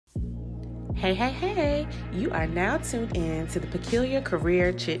Hey, hey, hey! You are now tuned in to the Peculiar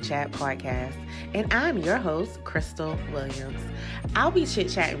Career Chit Chat podcast, and I'm your host, Crystal Williams. I'll be chit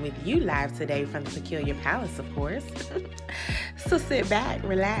chatting with you live today from the Peculiar Palace, of course. So sit back,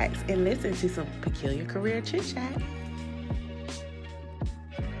 relax, and listen to some Peculiar Career Chit Chat.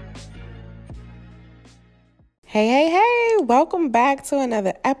 Hey, hey, hey! Welcome back to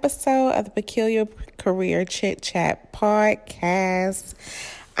another episode of the Peculiar Career Chit Chat podcast.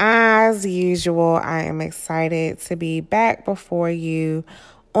 As usual, I am excited to be back before you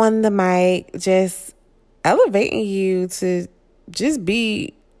on the mic, just elevating you to just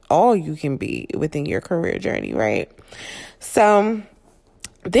be all you can be within your career journey, right? So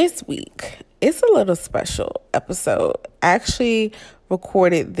this week, it's a little special episode. I actually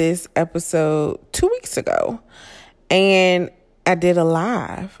recorded this episode 2 weeks ago, and I did a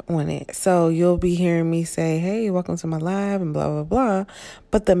live on it. So you'll be hearing me say, hey, welcome to my live and blah, blah, blah.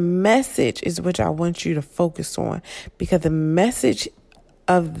 But the message is what I want you to focus on, because the message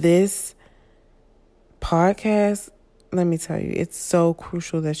of this podcast, let me tell you, it's so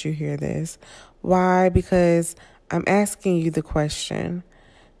crucial that you hear this. Why? Because I'm asking you the question,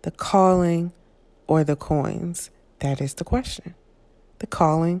 the calling or the coins? That is the question. The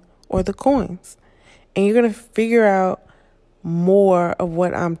calling or the coins? And you're going to figure out more of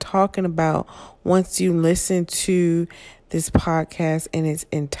what I'm talking about once you listen to this podcast in its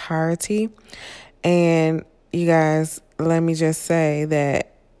entirety. And you guys, let me just say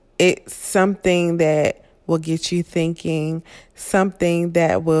that it's something that will get you thinking, something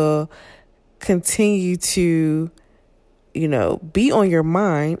that will continue to, be on your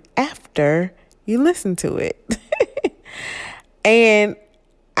mind after you listen to it. And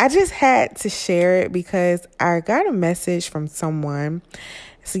I just had to share it because I got a message from someone.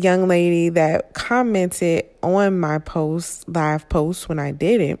 It's a young lady that commented on my live post when I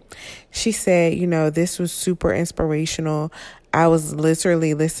did it. She said, this was super inspirational. I was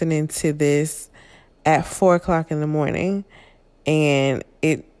literally listening to this at 4:00 in the morning, and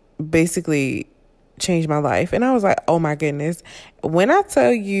it basically changed my life. And I was like, oh my goodness. When I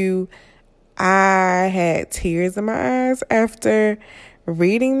tell you I had tears in my eyes after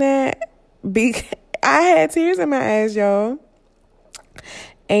reading that, I had tears in my eyes, y'all.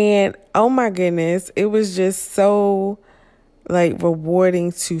 And oh my goodness, it was just so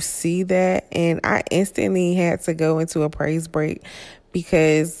rewarding to see that. And I instantly had to go into a praise break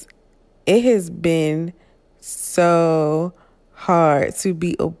because it has been so hard to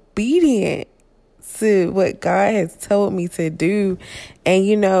be obedient to what God has told me to do. And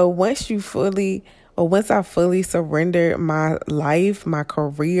once I fully surrendered my life, my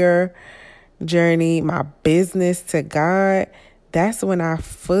career journey, my business to God, that's when I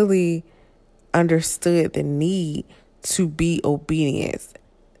fully understood the need to be obedient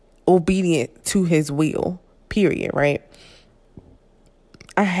to his will, period, right?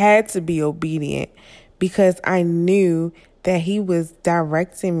 I had to be obedient because I knew that he was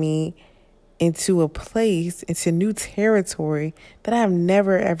directing me into a place, into new territory that I've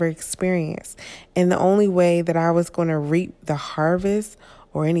never, ever experienced. And the only way that I was going to reap the harvest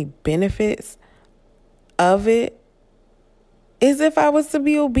or any benefits of it is if I was to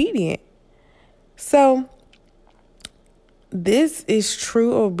be obedient. So this is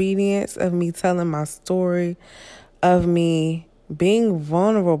true obedience of me telling my story, of me being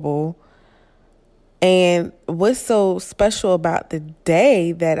vulnerable. And what's so special about the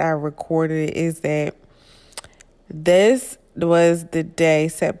day that I recorded it is that this was the day,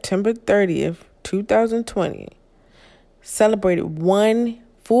 September 30th, 2020, celebrated 1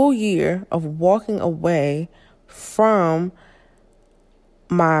 full year of walking away from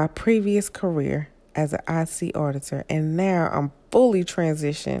my previous career as an IC auditor. And now I'm fully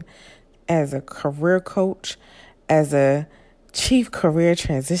transitioned as a career coach, as a chief career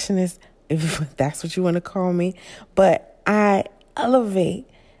transitionist, if that's what you want to call me. But I elevate,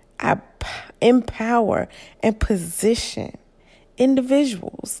 I empower, and position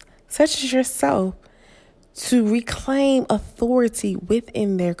individuals such as yourself to reclaim authority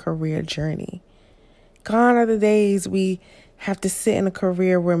within their career journey. Gone are the days we have to sit in a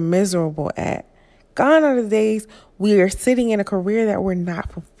career we're miserable at. Gone are the days we are sitting in a career that we're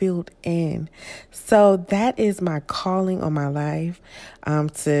not fulfilled in. So that is my calling on my life,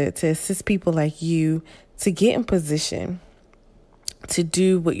 to assist people like you to get in position to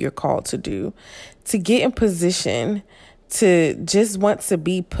do what you're called to do, to get in position to just want to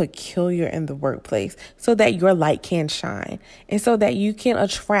be peculiar in the workplace so that your light can shine and so that you can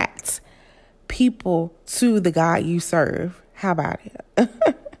attract people to the God you serve. How about it?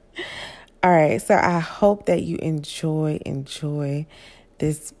 All right. So I hope that you enjoy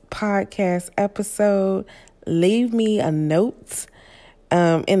this podcast episode, leave me a note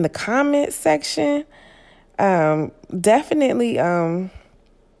in the comment section. Definitely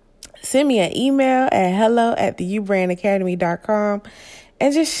send me an email at hello@theubrandacademy.com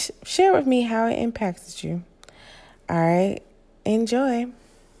and just share with me how it impacted you. All right. Enjoy.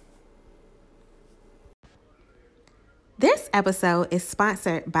 This episode is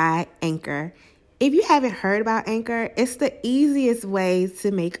sponsored by Anchor. If you haven't heard about Anchor, it's the easiest way to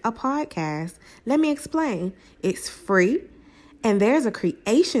make a podcast. Let me explain. It's free, and there's a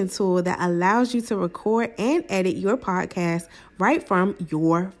creation tool that allows you to record and edit your podcast right from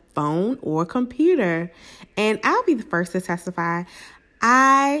your phone or computer. And I'll be the first to testify.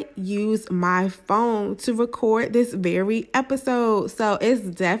 I use my phone to record this very episode, so it's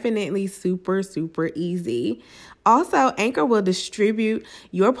definitely super, super easy. Also, Anchor will distribute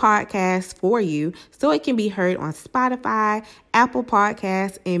your podcast for you so it can be heard on Spotify, Apple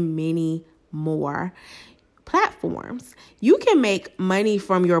Podcasts, and many more platforms. You can make money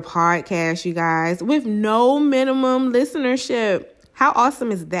from your podcast, you guys, with no minimum listenership. How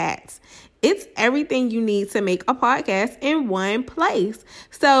awesome is that? It's everything you need to make a podcast in one place.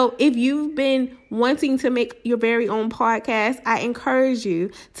 So if you've been wanting to make your very own podcast, I encourage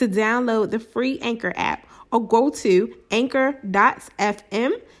you to download the free Anchor app or go to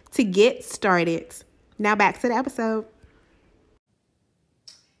anchor.fm to get started. Now back to the episode.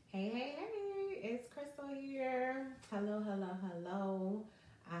 Hey, it's Crystal here. Hello.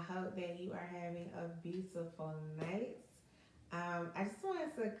 I hope that you are having a beautiful night. I just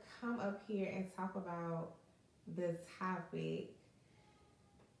wanted to come up here and talk about the topic,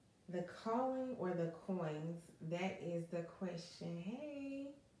 the calling or the coins. That is the question.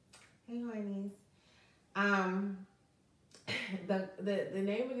 Hey, honeys. The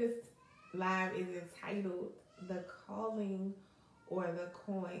name of this live is entitled "The Calling or the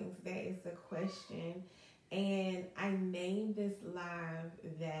Coins." That is the question, and I named this live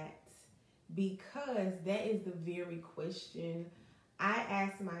that because that is the very question I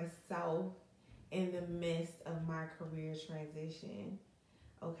asked myself in the midst of my career transition.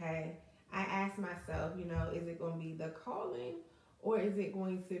 Okay, I asked myself, is it going to be the calling or is it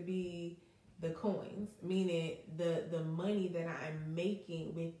going to be the coins, meaning the money that I'm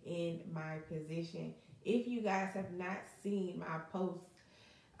making within my position? If you guys have not seen my post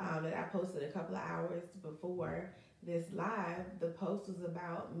that I posted a couple of hours before this live, the post was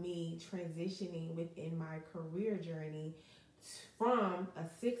about me transitioning within my career journey from a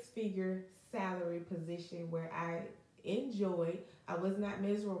six-figure salary position where I was not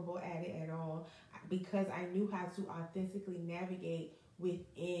miserable at it at all, because I knew how to authentically navigate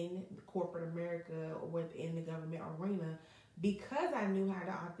within corporate America or within the government arena, because I knew how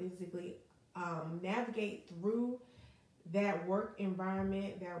to authentically navigate through that work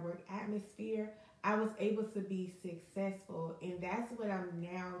environment, that work atmosphere. I was able to be successful, and that's what I'm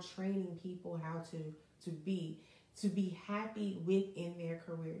now training people how to be happy within their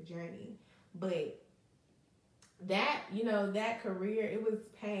career journey. But that career, it was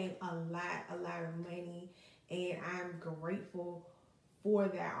paying a lot of money, and I'm grateful for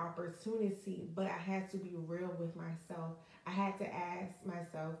that opportunity. But I had to be real with myself. I had to ask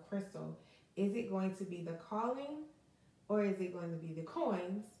myself, Crystal, is it going to be the calling or is it going to be the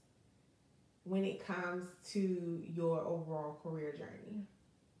coins when it comes to your overall career journey?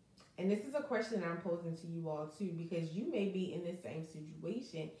 And this is a question I'm posing to you all too, because you may be in the same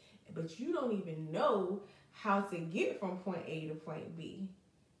situation, but you don't even know how to get from point A to point B.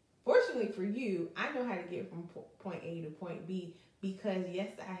 Fortunately for you, I know how to get from point A to point B because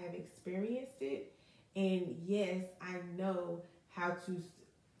yes, I have experienced it, and yes, I know how to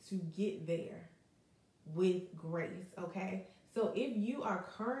get there with grace, okay? So if you are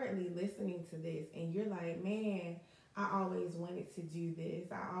currently listening to this and you're like, man, I always wanted to do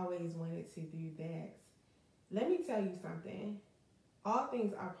this, I always wanted to do that, let me tell you something. All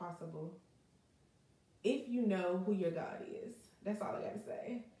things are possible if you know who your God is. That's all I gotta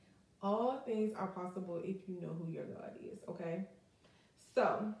say. All things are possible if you know who your God is, okay?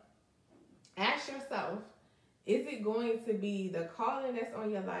 So ask yourself, is it going to be the calling that's on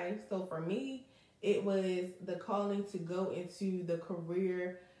your life? So for me, it was the calling to go into the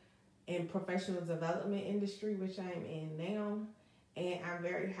career and professional development industry, which I am in now. And I'm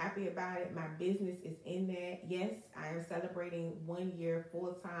very happy about it. My business is in that. Yes, I am celebrating 1 year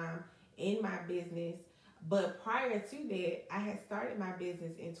full time in my business. But prior to that, I had started my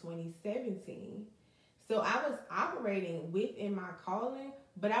business in 2017. So I was operating within my calling,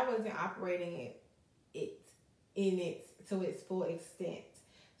 but I wasn't operating it to its full extent.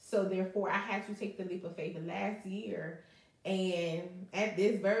 So therefore, I had to take the leap of faith last year And at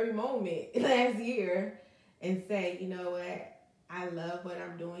this very moment last year, and say, you know what? I love what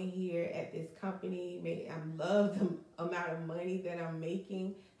I'm doing here at this company. I love the amount of money that I'm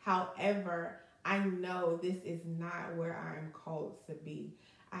making. However, I know this is not where I'm called to be.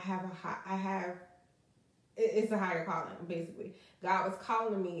 It's a higher calling, basically. God was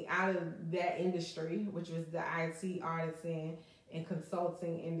calling me out of that industry, which was the IT artisan and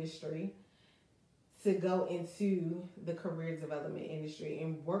consulting industry, to go into the career development industry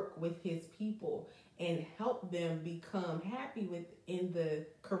and work with his people and help them become happy within the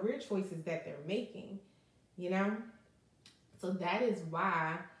career choices that they're making, you know? So that is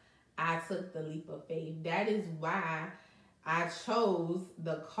why I took the leap of faith. That is why I chose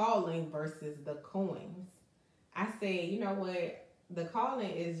the calling versus the coins. I said, you know what? The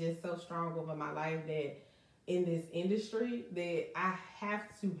calling is just so strong over my life that in this industry that I have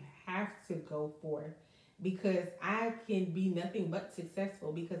to go for, because I can be nothing but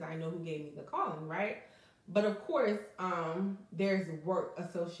successful because I know who gave me the calling, right? But of course, there's work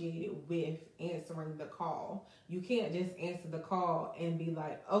associated with answering the call. You can't just answer the call and be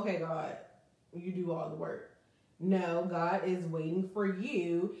like, okay, God, you do all the work. No, God is waiting for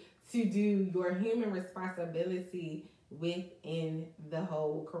you to do your human responsibility within the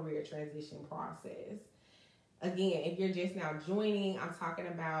whole career transition process. Again, if you're just now joining, I'm talking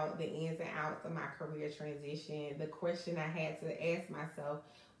about the ins and outs of my career transition. The question I had to ask myself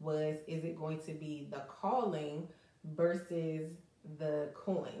was, is it going to be the calling versus the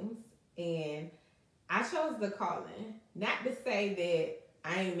coins? And I chose the calling. Not to say that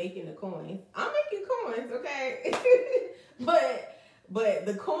I ain't making the coins. I'm making coins, okay? but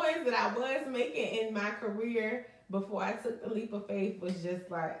the coins that I was making in my career before I took the leap of faith was just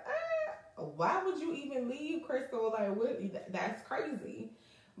like, why would you even leave, Crystal? Like, what? That's crazy.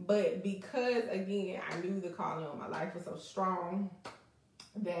 But because, again, I knew the calling on my life was so strong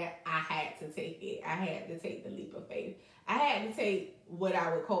that I had to take it. I had to take the leap of faith. I had to take what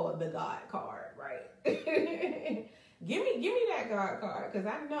I would call the God card, right? Give me that God card, because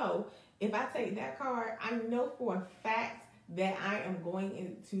I know if I take that card, I know for a fact that I am going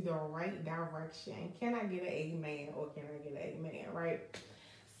into the right direction. Can I get an amen, or can I get an amen, right?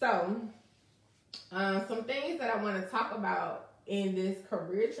 So, some things that I want to talk about in this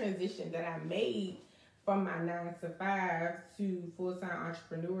career transition that I made from my 9 to 5 to full-time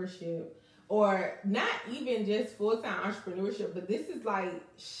entrepreneurship, or not even just full-time entrepreneurship, but this is like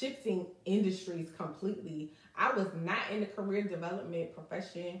shifting industries completely. I was not in the career development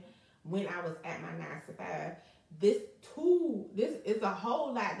profession when I was at my 9 to 5. This is a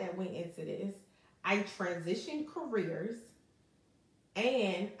whole lot that went into this. I transitioned careers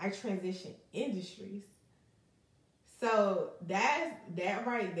and I transitioned industries. So that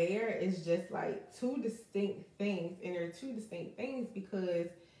right there is just like two distinct things. And they're two distinct things because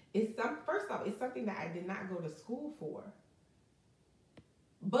first off, it's something that I did not go to school for.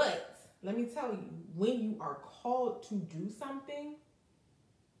 But let me tell you, when you are called to do something,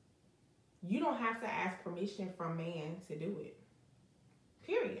 you don't have to ask permission from man to do it.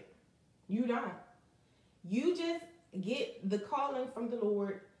 Period. You don't. You just get the calling from the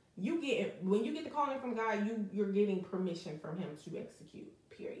Lord. When you get the calling from God, you're getting permission from him to execute.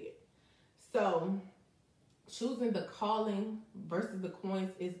 Period. So choosing the calling versus the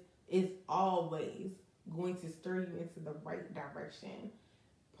coins is always going to stir you into the right direction.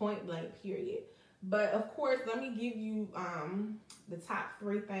 Point blank, period. But of course, let me give you the top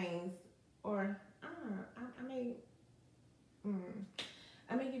 3 things, or I may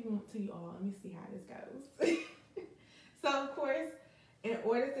give them to you all. Let me see how this goes. So of course, in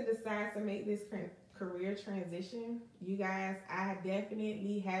order to decide to make this career transition, you guys, I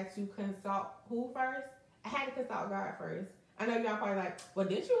definitely had to consult who first? I had to consult God first. I know y'all probably like, well,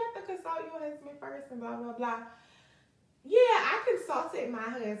 didn't you have to consult your husband first and blah, blah, blah. Yeah, I consulted my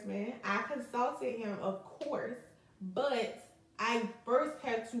husband. I consulted him, of course, but I first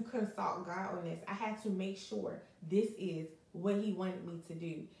had to consult God on this. I had to make sure this is what he wanted me to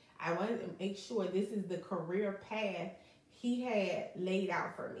do. I wanted to make sure this is the career path he had laid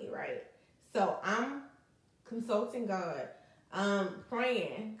out for me, right? So I'm consulting God,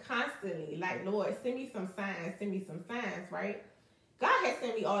 praying constantly, like, Lord, send me some signs, right? God has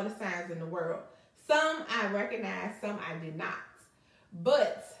sent me all the signs in the world. Some I recognized, some I did not.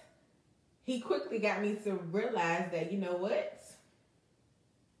 But he quickly got me to realize that, you know what?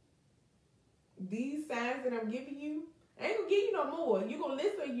 These signs that I'm giving you, I ain't gonna give you no more. You gonna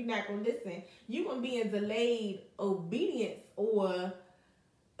listen or you not gonna listen. You gonna be in delayed obedience, or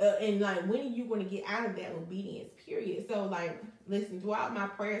and like, when are you gonna get out of that obedience, period? So like Listen, throughout my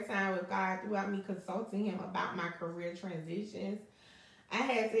prayer time with God, throughout me consulting Him about my career transitions, I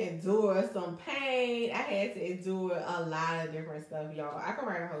had to endure some pain. I had to endure a lot of different stuff, y'all. I could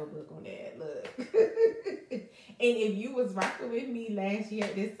write a whole book on that. Look. And if you was rocking with me last year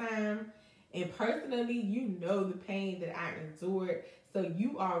at this time, and personally, you know the pain that I endured. So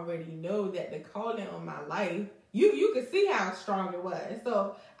you already know that the calling on my life, you could see how strong it was.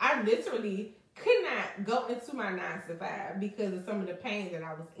 So I literally could not go into my 9 to 5 because of some of the pain that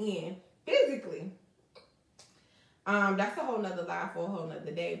I was in physically. That's a whole nother lie for a whole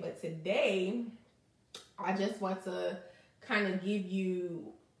nother day. But today, I just want to kind of give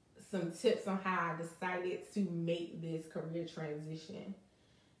you some tips on how I decided to make this career transition.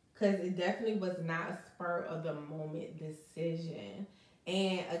 Because it definitely was not a spur of the moment decision.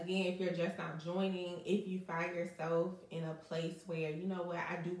 And again, if you're just not joining, if you find yourself in a place where, you know what,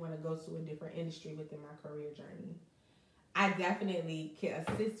 I do want to go to a different industry within my career journey, I definitely can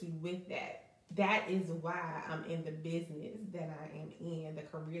assist you with that. That is why I'm in the business that I am in, the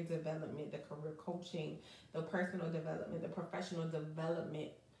career development, the career coaching, the personal development, the professional development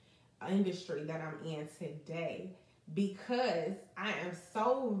industry that I'm in today, because I am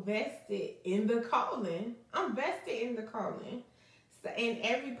so vested in the calling. I'm vested in the calling. So, and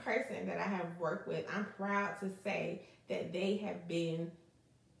every person that I have worked with, I'm proud to say that they have been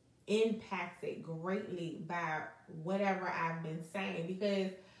impacted greatly by whatever I've been saying,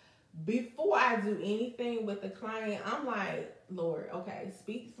 because before I do anything with the client, I'm like, Lord, okay,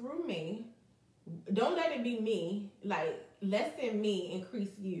 speak through me. Don't let it be me. Like, lessen me,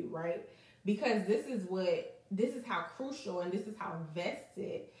 increase you, right? Because this is how crucial and this is how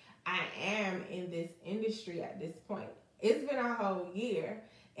vested I am in this industry at this point. It's been a whole year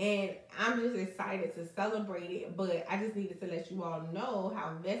and I'm just excited to celebrate it, but I just needed to let you all know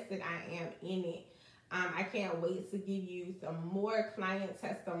how vested I am in it. I can't wait to give you some more client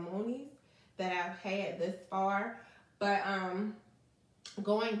testimonies that I've had thus far. But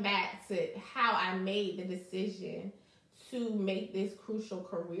going back to how I made the decision to make this crucial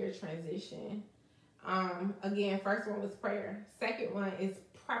career transition. Again, first one was prayer. Second one is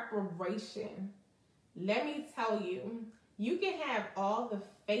preparation. Let me tell you, you can have all the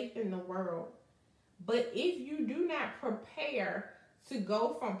faith in the world, but if you do not prepare to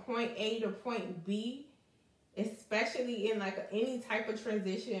go from point A to point B, especially in like any type of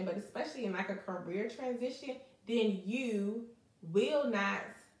transition, but especially in like a career transition, then you will not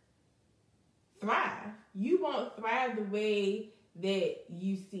thrive. You won't thrive the way that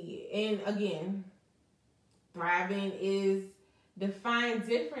you see it. And again, thriving is defined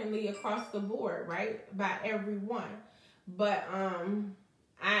differently across the board, right? By everyone. But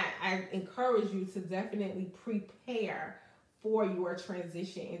I encourage you to definitely prepare for your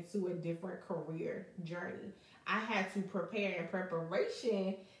transition into a different career journey. I had to prepare, and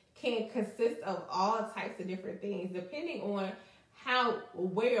preparation can consist of all types of different things depending on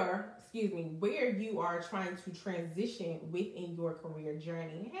where you are trying to transition within your career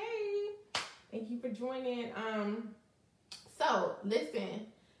journey. Hey, thank you for joining. So listen,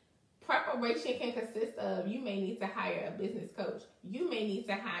 preparation can consist of, you may need to hire a business coach. You may need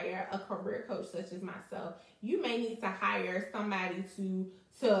to hire a career coach such as myself. You may need to hire somebody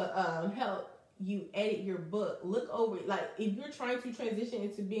to help you edit your book. Look over it. Like, if you're trying to transition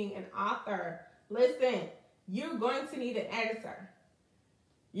into being an author, listen, you're going to need an editor.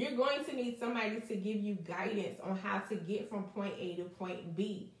 You're going to need somebody to give you guidance on how to get from point A to point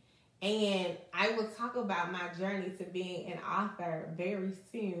B. And I will talk about my journey to being an author very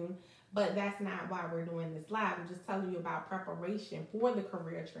soon, but that's not why we're doing this live. I'm just telling you about preparation for the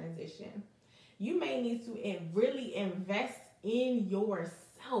career transition. You may need to really invest in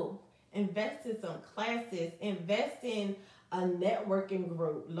yourself. Invest in some classes. Invest in a networking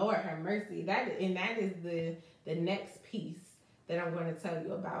group. Lord have mercy. That is the next piece that I'm going to tell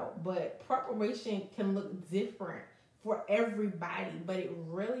you about. But preparation can look different for everybody, but it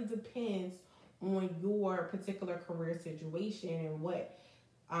really depends on your particular career situation and what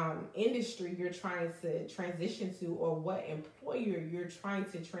industry you're trying to transition to, or what employer you're trying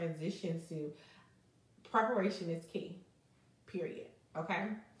to transition to. Preparation is key, period. Okay?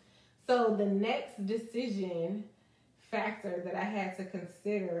 So the next decision factor that I had to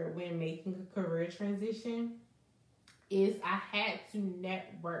consider when making a career transition is I had to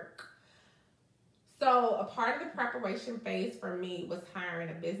network. So a part of the preparation phase for me was hiring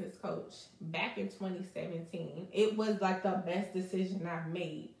a business coach back in 2017. It was like the best decision I've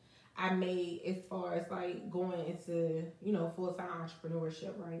made. I made as far as like going into, full-time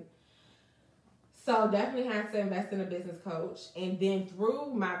entrepreneurship, right? So definitely had to invest in a business coach. And then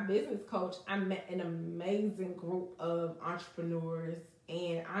through my business coach, I met an amazing group of entrepreneurs,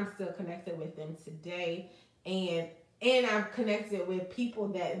 and I'm still connected with them today. And I'm connected with people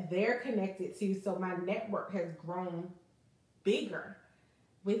that they're connected to. So my network has grown bigger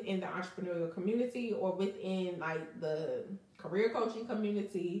within the entrepreneurial community, or within like the career coaching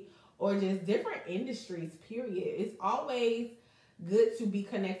community, or just different industries, period. It's always good to be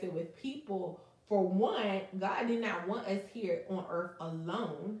connected with people. For one, God did not want us here on earth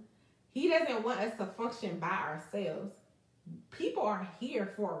alone. He doesn't want us to function by ourselves. People are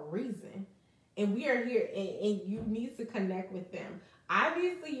here for a reason, and we are here, and you need to connect with them.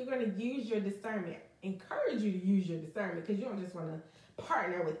 Obviously, you're going to use your discernment. Encourage you to use your discernment, because you don't just want to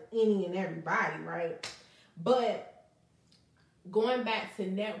partner with any and everybody, right? But going back to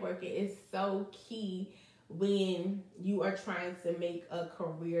networking is so key when you are trying to make a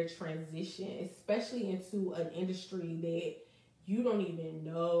career transition, especially into an industry that you don't even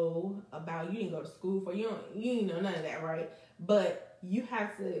know about. You didn't go to school for. You didn't know none of that, right? But you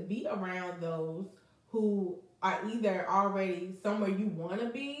have to be around those who are either already somewhere you want to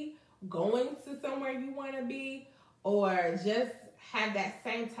be, going to somewhere you want to be, or just have that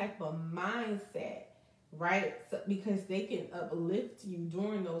same type of mindset, right? So, because they can uplift you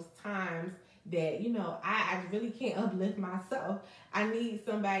during those times that, I really can't uplift myself. I need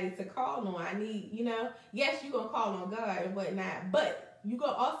somebody to call on. I need, yes, you're going to call on God and whatnot, but you're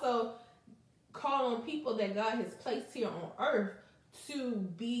going to also call on people that God has placed here on earth to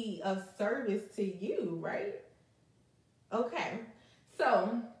be of service to you, right? Okay.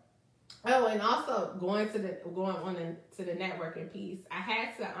 So, and also going on to the networking piece, I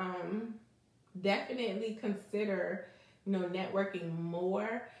had to definitely consider, networking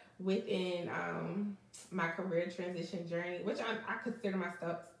more within my career transition journey, which I consider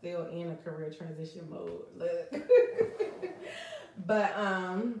myself still in a career transition mode. But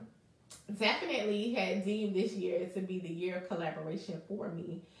definitely had deemed this year to be the year of collaboration for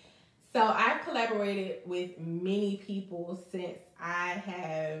me. So I've collaborated with many people since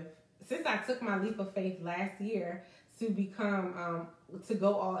I took my leap of faith last year to become to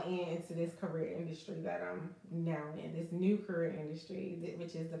go all into this career industry that I'm now in, this new career industry,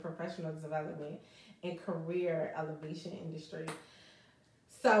 which is the professional development and career elevation industry.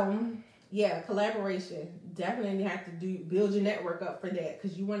 So yeah, collaboration. Definitely have to build your network up for that,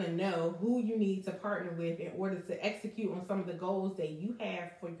 because you want to know who you need to partner with in order to execute on some of the goals that you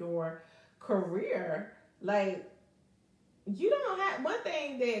have for your career. Like, you don't have, one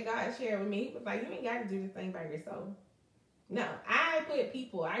thing that God shared with me, he was like, you ain't got to do this thing by yourself. No, I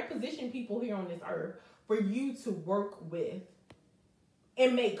position people here on this earth for you to work with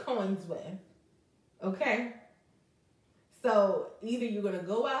and make coins with. Okay? So either you're going to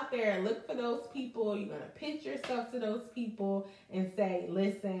go out there and look for those people, you're going to pitch yourself to those people and say,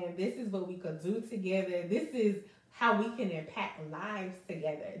 listen, this is what we could do together. This is how we can impact lives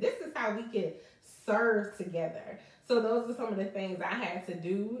together. This is how we can serve together. So those are some of the things I had to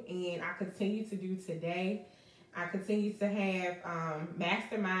do, and I continue to do today. I continue to have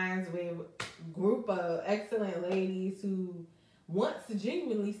masterminds with a group of excellent ladies who want to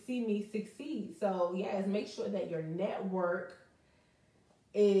genuinely see me succeed. So yes, make sure that your network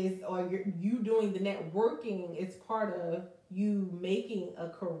you doing the networking is part of you making a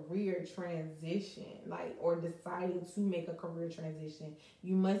career transition, or deciding to make a career transition.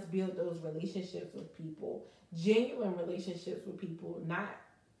 You must build those relationships with people, genuine relationships with people, not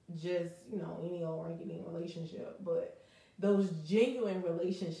just, any old ranking relationship, but those genuine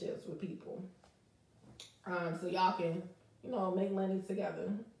relationships with people. So y'all can, make money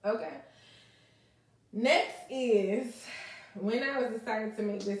together. Okay. Next is, when I was deciding to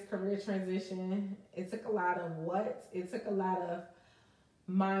make this career transition, it took a lot of It took a lot of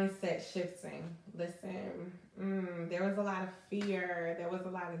mindset shifting. Listen, there was a lot of fear. There was a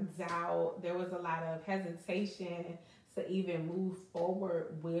lot of doubt. There was a lot of hesitation to even move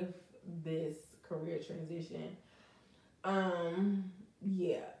forward with this career transition.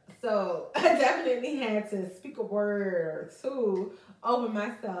 Yeah. So I definitely had to speak a word or two over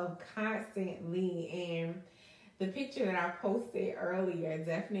myself constantly. And the picture that I posted earlier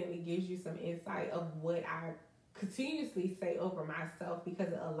definitely gives you some insight of what I continuously say over myself, because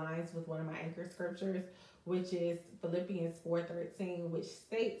it aligns with one of my anchor scriptures, which is Philippians 4:13, which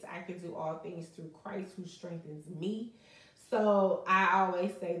states, I can do all things through Christ who strengthens me. So I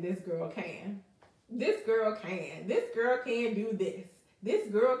always say, this girl can. This girl can. This girl can do this. This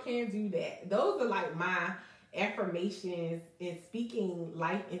girl can do that. Those are like my affirmations and speaking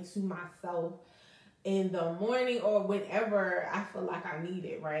life into myself in the morning or whenever I feel like I need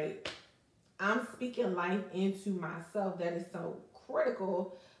it, right? I'm speaking life into myself. That is so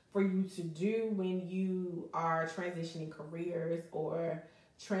critical for you to do when you are transitioning careers or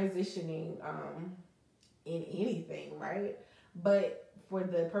transitioning in anything, right? But for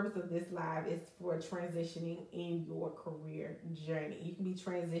the purpose of this live, it's for transitioning in your career journey. You can be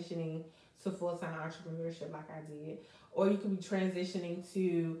transitioning to full time entrepreneurship, like I did, or you can be transitioning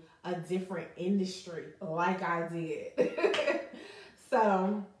to a different industry, like I did.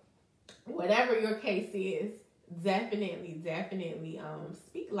 So, whatever your case is, definitely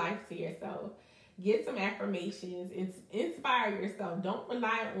speak life to yourself. Get some affirmations, inspire yourself. Don't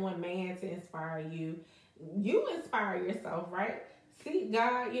rely on man to inspire you. You inspire yourself, right? Seek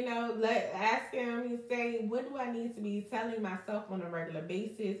God, ask him. You say, what do I need to be telling myself on a regular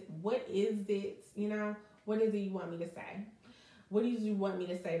basis? What is it, what is it you want me to say? What do you want me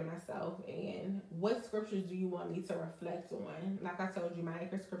to say to myself? And what scriptures do you want me to reflect on? Like I told you, my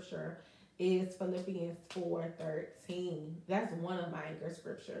anchor scripture is Philippians 4:13. That's one of my anchor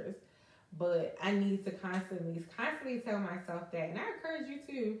scriptures. But I need to constantly tell myself that. And I encourage you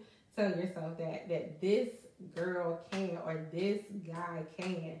to tell yourself that this girl can, or this guy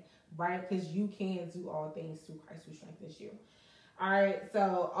can, right? Because you can do all things through Christ who strengthens you. All right.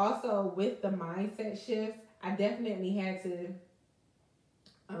 So also with the mindset shifts, I definitely had to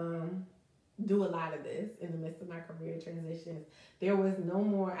do a lot of this in the midst of my career transitions. There was no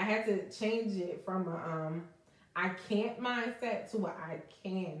more. I had to change it from a I can't mindset to a I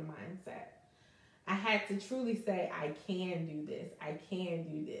can mindset. I had to truly say I can do this. I can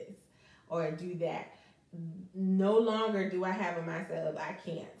do this or do that. No longer do I have a mindset of I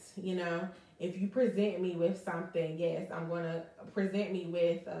can't. If you present me with something, yes, I'm going to present me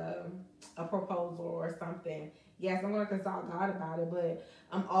with a proposal or something. Yes, I'm going to consult God about it, but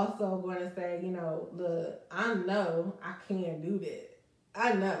I'm also going to say, look, I know I can do this.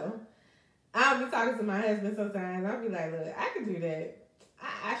 I know. I'll be talking to my husband sometimes. I'll be like, look, I can do that.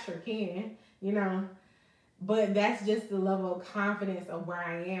 I sure can, But that's just the level of confidence of where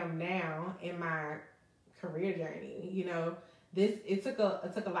I am now in my career journey. It took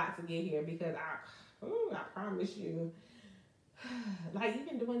a lot to get here because I promise you, like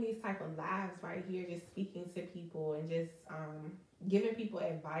even doing these type of lives right here, just speaking to people and just giving people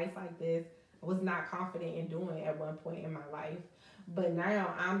advice like this, I was not confident in doing at one point in my life. But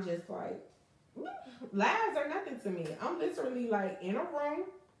now I'm just like, lives are nothing to me. I'm literally like in a room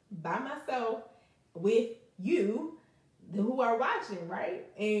by myself with you who are watching, right?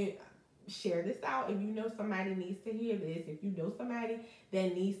 And share this out if you know somebody needs to hear this. If you know somebody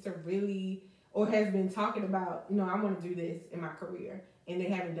that needs to really or has been talking about, I want to do this in my career and they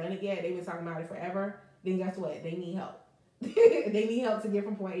haven't done it yet, they've been talking about it forever, then guess what? They need help. They need help to get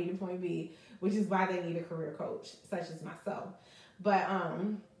from point A to point B, which is why they need a career coach such as myself. But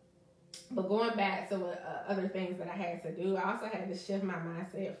going back to other things that I had to do, I also had to shift my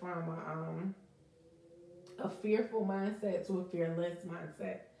mindset from a fearful mindset to a fearless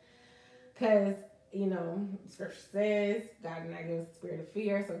mindset. Because, scripture says God did not give us a spirit of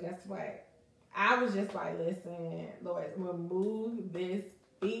fear. So guess what? I was just like, listen, Lord, remove this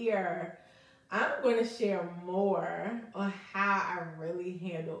fear. I'm going to share more on how I really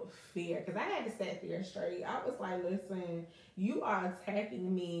handled fear. Because I had to set fear straight. I was like, listen, you are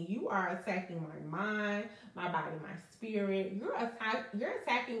attacking me. You are attacking my mind, my body, my spirit. You're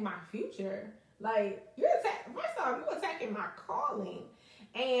attacking my future. Like, first off, you're attacking my calling.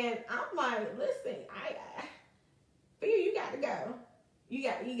 And I'm like, listen, fear, you got to go. You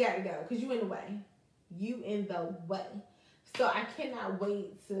got to go because you in the way. You in the way. So I cannot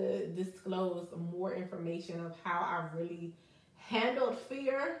wait to disclose more information of how I really handled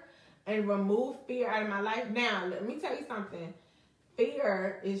fear and removed fear out of my life. Now, let me tell you something.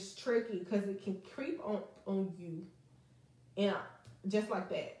 Fear is tricky because it can creep on you, just like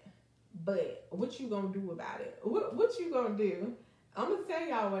that. But what you gonna do about it? What you gonna do? I'm gonna tell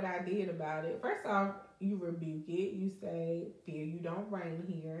y'all what I did about it. First off, you rebuke it. You say, fear, you don't reign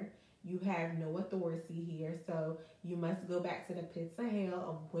here. You have no authority here. So you must go back to the pits of hell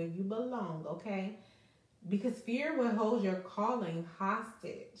of where you belong, okay? Because fear will hold your calling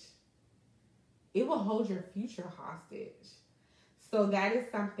hostage. It will hold your future hostage. So that is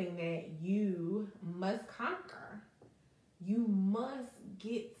something that you must conquer. You must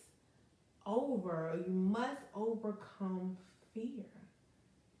get over. You must overcome fear.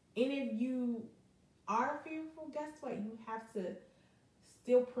 And if you are fearful, guess what? You have to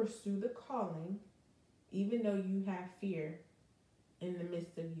still pursue the calling, even though you have fear in the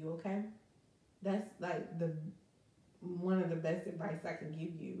midst of you, okay? That's like one of the best advice I can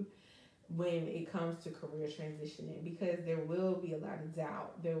give you. when it comes to career transitioning, because there will be a lot of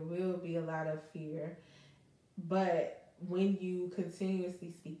doubt, there will be a lot of fear. But when you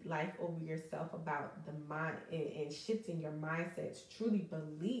continuously speak life over yourself about the mind, and shifting your mindset to truly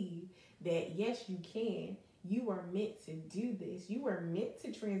believe that yes, you can, you are meant to do this, you are meant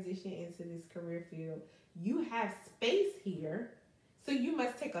to transition into this career field, you have space here, so you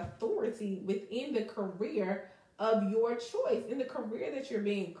must take authority within the career of your choice, in the career that you're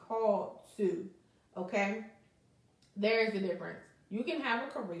being called to. Okay? There's a difference. You can have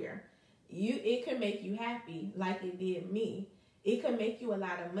a career. It can make you happy like it did me. It can make you a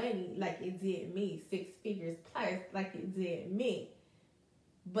lot of money like it did me, 6 figures plus like it did me.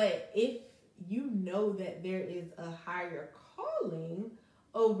 But if you know that there is a higher calling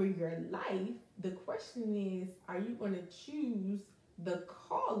over your life, the question is, are you going to choose the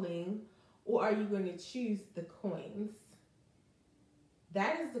calling, or are you going to choose the coins?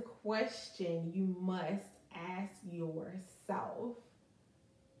 That is the question you must ask yourself.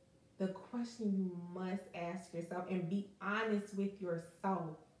 The question you must ask yourself, and be honest with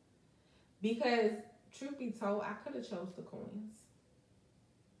yourself. Because truth be told, I could have chose the coins.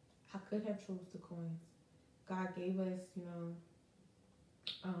 I could have chose the coins. God gave us,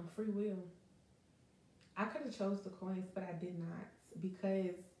 free will. I could have chose the coins, but I did not,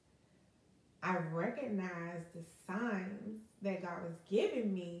 because I recognized the signs that God was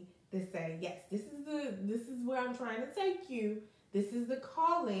giving me to say, yes, this is where I'm trying to take you. This is the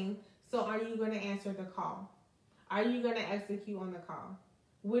calling. So are you going to answer the call? Are you going to execute on the call?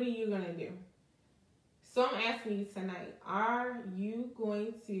 What are you going to do? So I'm asking you tonight, are you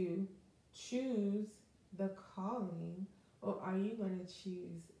going to choose the calling, or are you going to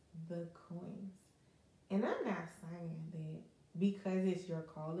choose the coins? And I'm not saying that because it's your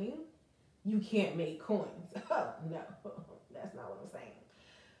calling, you can't make coins. Oh, no, that's not what I'm saying.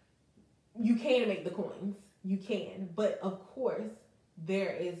 You can make the coins. You can. But of course,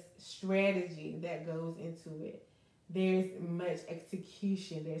 there is strategy that goes into it. There's much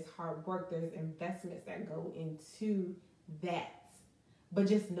execution. There's hard work. There's investments that go into that. But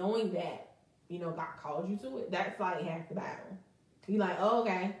just knowing that, God called you to it, that's like half the battle. You're like, oh,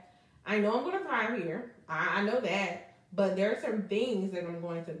 okay, I know I'm going to thrive here. I know that. But there are certain things that I'm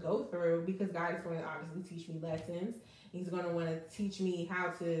going to go through, because God is going to obviously teach me lessons. He's going to want to teach me how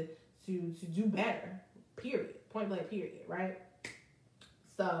to do better, period. Point blank, period, right?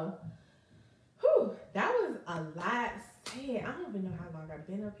 So, that was a lot said. I don't even know how long I've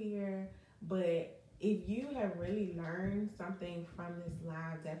been up here, but if you have really learned something from this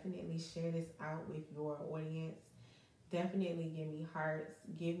live, definitely share this out with your audience. Definitely give me hearts.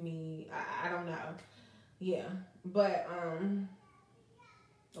 Give me, I don't know. Yeah. But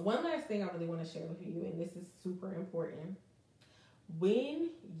one last thing I really want to share with you, and this is super important. When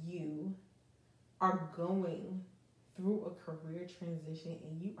you are going through a career transition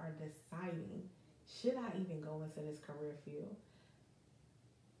and you are deciding, should I even go into this career field?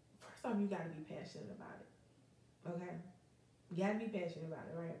 First off, you got to be passionate about it. Okay? You got to be passionate about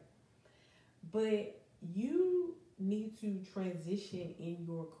it, right? But you need to transition in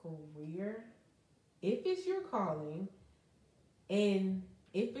your career if it's your calling. And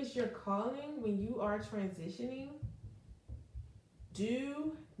if it's your calling, when you are transitioning,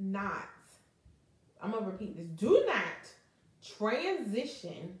 do not, I'm going to repeat this, do not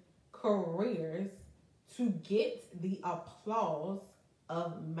transition careers to get the applause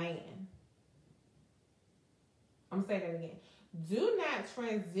of man. I'm going to say that again. Do not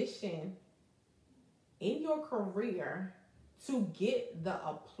transition in your career to get the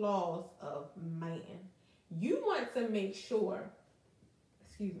applause of man. You want to make sure,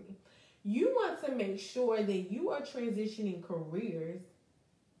 you want to make sure that you are transitioning careers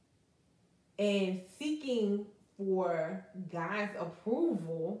and seeking for God's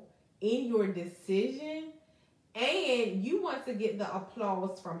approval in your decision, and you want to get the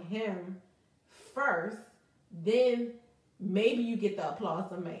applause from him first, then maybe you get the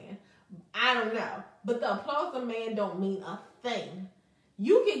applause of man. I don't know. But the applause of man don't mean a thing.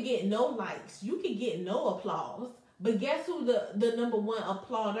 You can get no likes. You can get no applause. But guess who the number one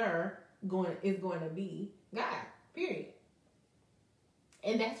applauder is going to be? God. Period.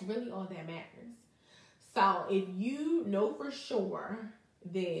 And that's really all that matters. So if you know for sure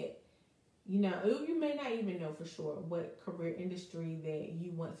that, you may not even know for sure what career industry that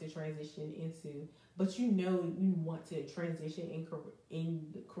you want to transition into, but you want to transition in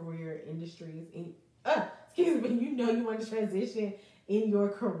the career industries. You want to transition in your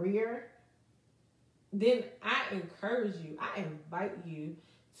career, then I invite you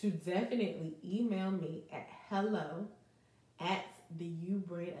to definitely email me at hello@theartofleadership.com.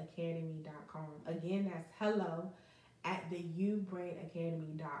 theyoubrainacademy.com. Again, that's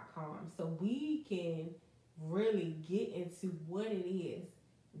hello@theyoubrainacademy.com. So we can really get into what it is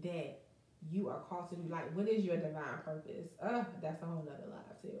that you are called to do. Like, what is your divine purpose? That's a whole nother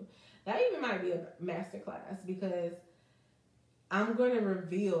live too. That even might be a masterclass, because I'm going to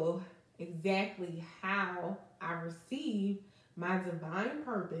reveal exactly how I receive my divine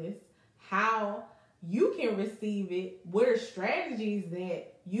purpose, how you can receive it, what are strategies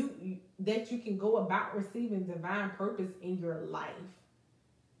that you can go about receiving divine purpose in your life.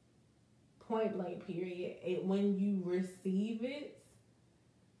 Point blank, period. When you receive it,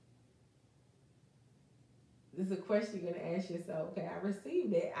 this is a question you're going to ask yourself. Okay, I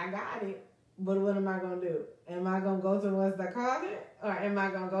received it. I got it. But what am I going to do? Am I going to go towards the calling, or am I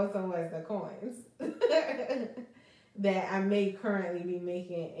going to go towards the coins that I may currently be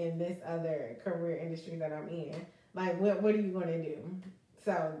making in this other career industry that I'm in? Like, what are you going to do?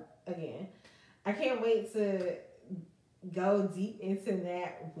 So, again, I can't wait to go deep into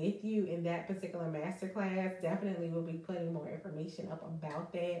that with you in that particular masterclass. Definitely will be putting more information up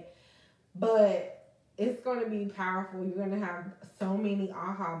about that. But it's going to be powerful. You're going to have so many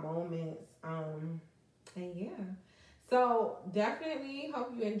aha moments. And yeah. So definitely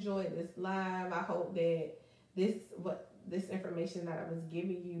hope you enjoyed this live. I hope that this information that I was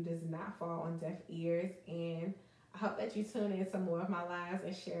giving you does not fall on deaf ears. And I hope that you tune in to more of my lives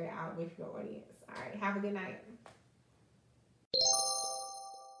and share it out with your audience. All right. Have a good night.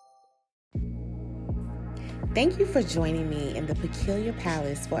 Thank you for joining me in the Peculiar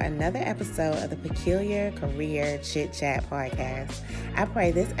Palace for another episode of the Peculiar Career Chit Chat podcast. I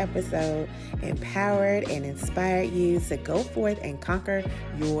pray this episode empowered and inspired you to go forth and conquer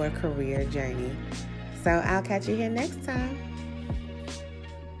your career journey. So I'll catch you here next time.